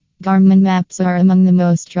Garmin maps are among the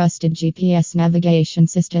most trusted GPS navigation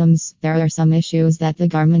systems. There are some issues that the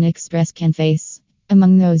Garmin Express can face.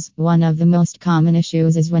 Among those, one of the most common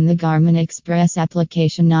issues is when the Garmin Express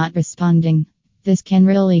application not responding. This can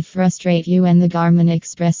really frustrate you and the Garmin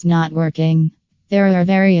Express not working. There are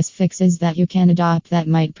various fixes that you can adopt that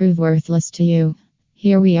might prove worthless to you.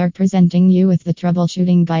 Here we are presenting you with the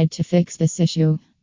troubleshooting guide to fix this issue.